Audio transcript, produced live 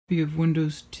Copy of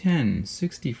Windows 10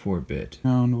 64-bit.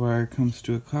 Ground wire comes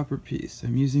to a copper piece.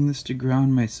 I'm using this to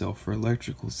ground myself for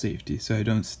electrical safety so I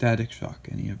don't static shock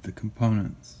any of the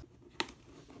components.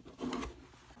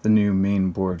 The new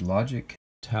main board logic,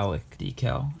 metallic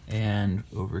decal, and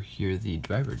over here the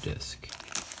driver disc.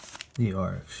 The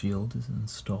RF shield is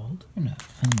installed. I'm going to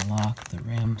unlock the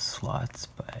RAM slots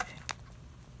by...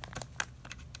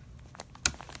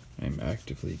 I'm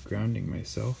actively grounding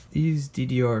myself. These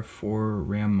DDR4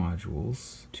 RAM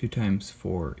modules,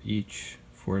 2x4 each,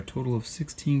 for a total of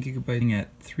 16 GB at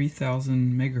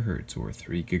 3000 MHz or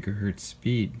 3 GHz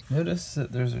speed. Notice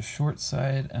that there's a short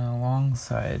side and a long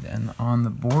side, and on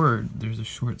the board there's a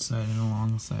short side and a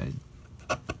long side.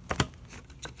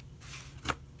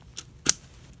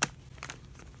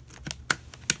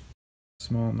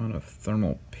 Small amount of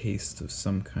thermal paste of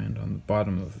some kind on the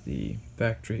bottom of the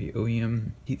factory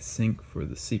OEM heatsink for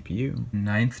the CPU.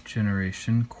 9th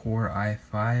generation Core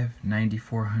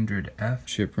i5-9400F.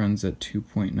 Chip runs at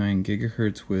 2.9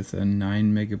 GHz with a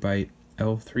 9 MB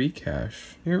L3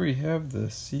 cache. Here we have the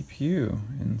CPU.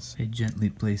 I gently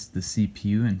place the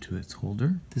CPU into its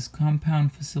holder. This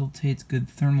compound facilitates good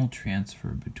thermal transfer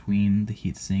between the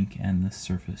heatsink and the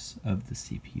surface of the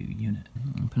CPU unit.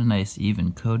 I'll put a nice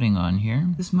even coating on here.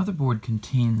 This motherboard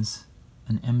contains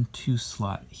an M2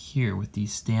 slot here with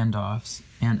these standoffs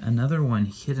and another one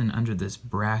hidden under this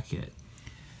bracket.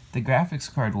 The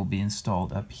graphics card will be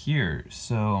installed up here,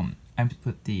 so I'm to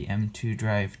put the M2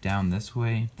 drive down this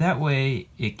way. That way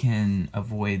it can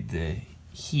avoid the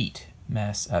heat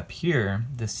mess up here.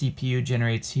 The CPU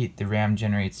generates heat, the RAM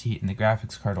generates heat, and the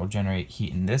graphics card will generate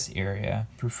heat in this area.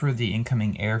 I prefer the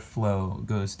incoming airflow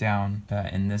goes down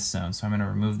in this zone, so I'm going to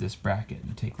remove this bracket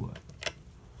and take a look.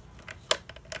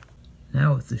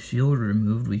 Now with the shield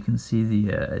removed, we can see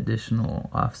the additional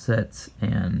offsets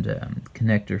and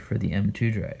connector for the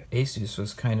M2 drive. Asus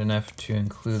was kind enough to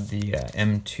include the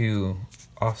M2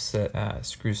 offset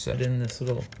screw set in this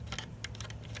little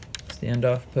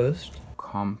standoff post.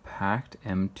 Compact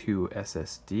M2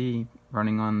 SSD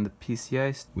running on the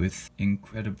PCI with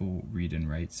incredible read and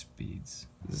write speeds.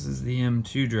 This is the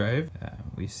M2 drive.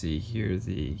 We see here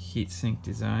the heatsink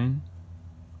design.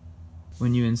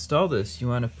 When you install this, you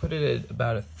want to put it at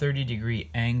about a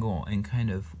 30-degree angle and kind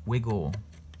of wiggle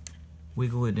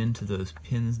it into those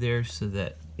pins there so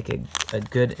that you get a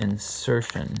good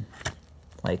insertion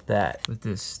like that with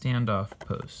this standoff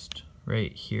post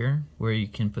right here where you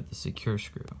can put the secure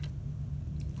screw.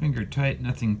 Finger tight,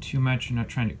 nothing too much, you're not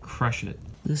trying to crush it.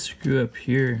 This screw up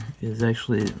here is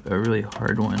actually a really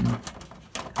hard one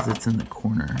because it's in the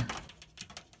corner.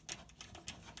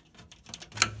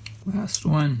 Last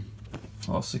one.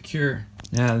 All secure.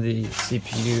 Now the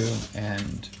CPU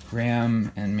and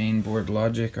RAM and mainboard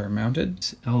logic are mounted.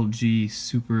 It's LG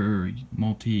Super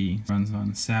Multi runs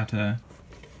on SATA.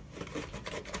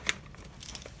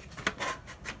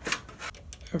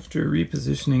 After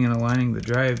repositioning and aligning the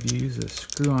drive, you use a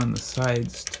screw on the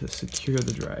sides to secure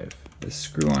the drive. The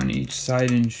screw on each side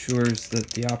ensures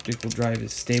that the optical drive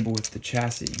is stable with the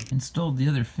chassis. Installed the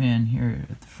other fan here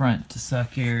at the front to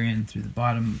suck air in through the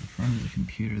bottom of the front of the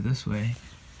computer this way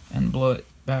and blow it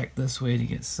back this way to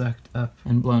get sucked up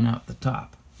and blown out the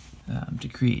top to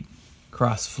create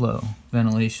cross-flow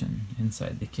ventilation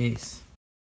inside the case.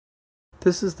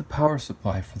 This is the power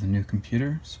supply for the new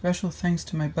computer. Special thanks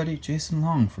to my buddy Jason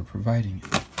Long for providing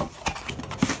it.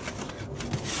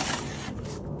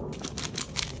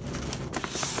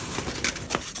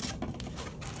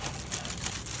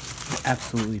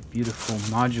 Absolutely beautiful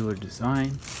modular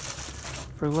design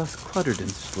for less cluttered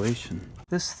installation.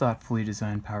 This thoughtfully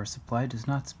designed power supply does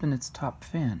not spin its top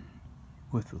fan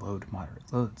with low to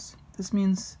moderate loads. This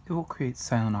means it will create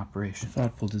silent operation. The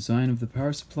thoughtful design of the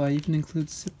power supply even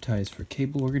includes zip ties for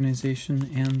cable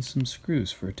organization and some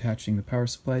screws for attaching the power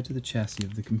supply to the chassis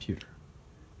of the computer.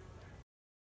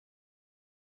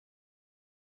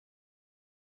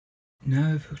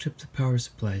 Now I've hooked up the power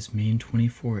supply's main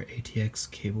 24 ATX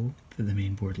cable for the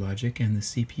mainboard logic and the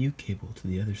CPU cable to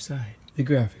the other side. The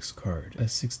graphics card, a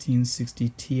 1660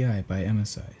 Ti by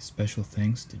MSI. Special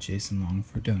thanks to Jason Long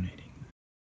for donating.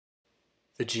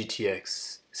 The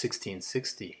GTX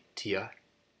 1660 Ti.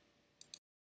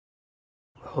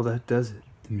 Well, that does it.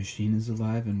 The machine is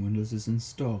alive and Windows is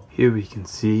installed. Here we can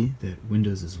see that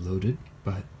Windows is loaded,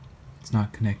 but it's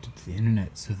not connected to the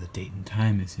internet, so the date and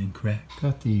time is incorrect.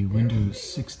 Got the Windows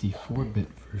 64-bit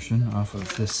version off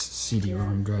of this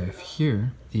CD-ROM drive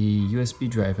here. The USB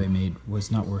drive I made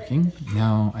was not working.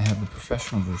 Now I have the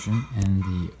professional version, and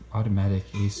the automatic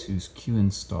ASUS Q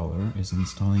installer is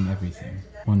installing everything.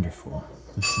 Wonderful.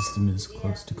 The system is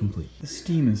close to complete. The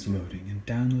Steam is loading and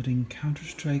downloading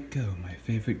Counter-Strike Go, my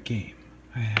favorite game.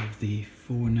 I have the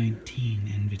 419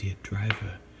 NVIDIA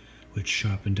driver, which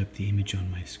sharpened up the image on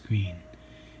my screen.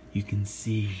 You can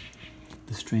see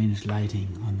the strange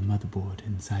lighting on the motherboard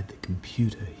inside the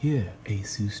computer. Here,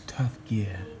 Asus Tough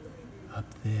Gear.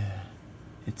 Up there,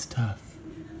 it's tough.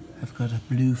 I've got a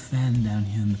blue fan down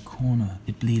here in the corner.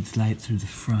 It bleeds light through the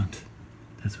front.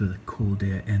 That's where the cold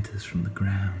air enters from the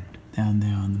ground. Down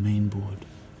there on the main board,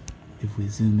 if we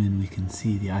zoom in, we can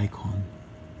see the icon.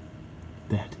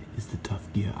 That is the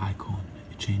Tough Gear icon.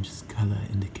 It changes color,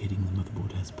 indicating the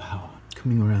motherboard has power.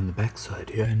 Coming around the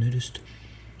backside here, I noticed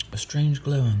a strange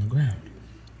glow on the ground.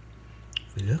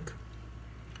 If we look,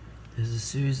 there's a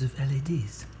series of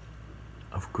LEDs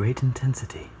of great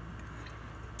intensity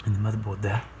in the motherboard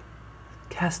there,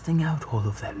 casting out all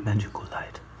of that magical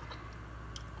light.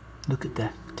 Look at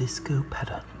that disco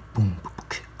pattern. Boom, boom,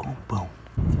 boom, boom.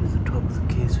 Through the top of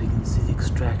the case we can see the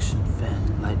extraction fan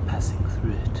and light passing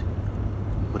through it.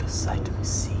 What a sight to be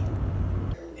seen.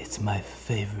 It's my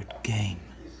favorite game,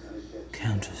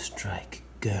 Counter-Strike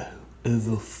Go.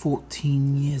 Over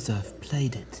 14 years I've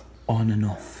played it, on and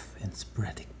off in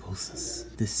sporadic pulses.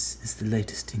 This is the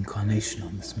latest incarnation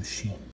on this machine.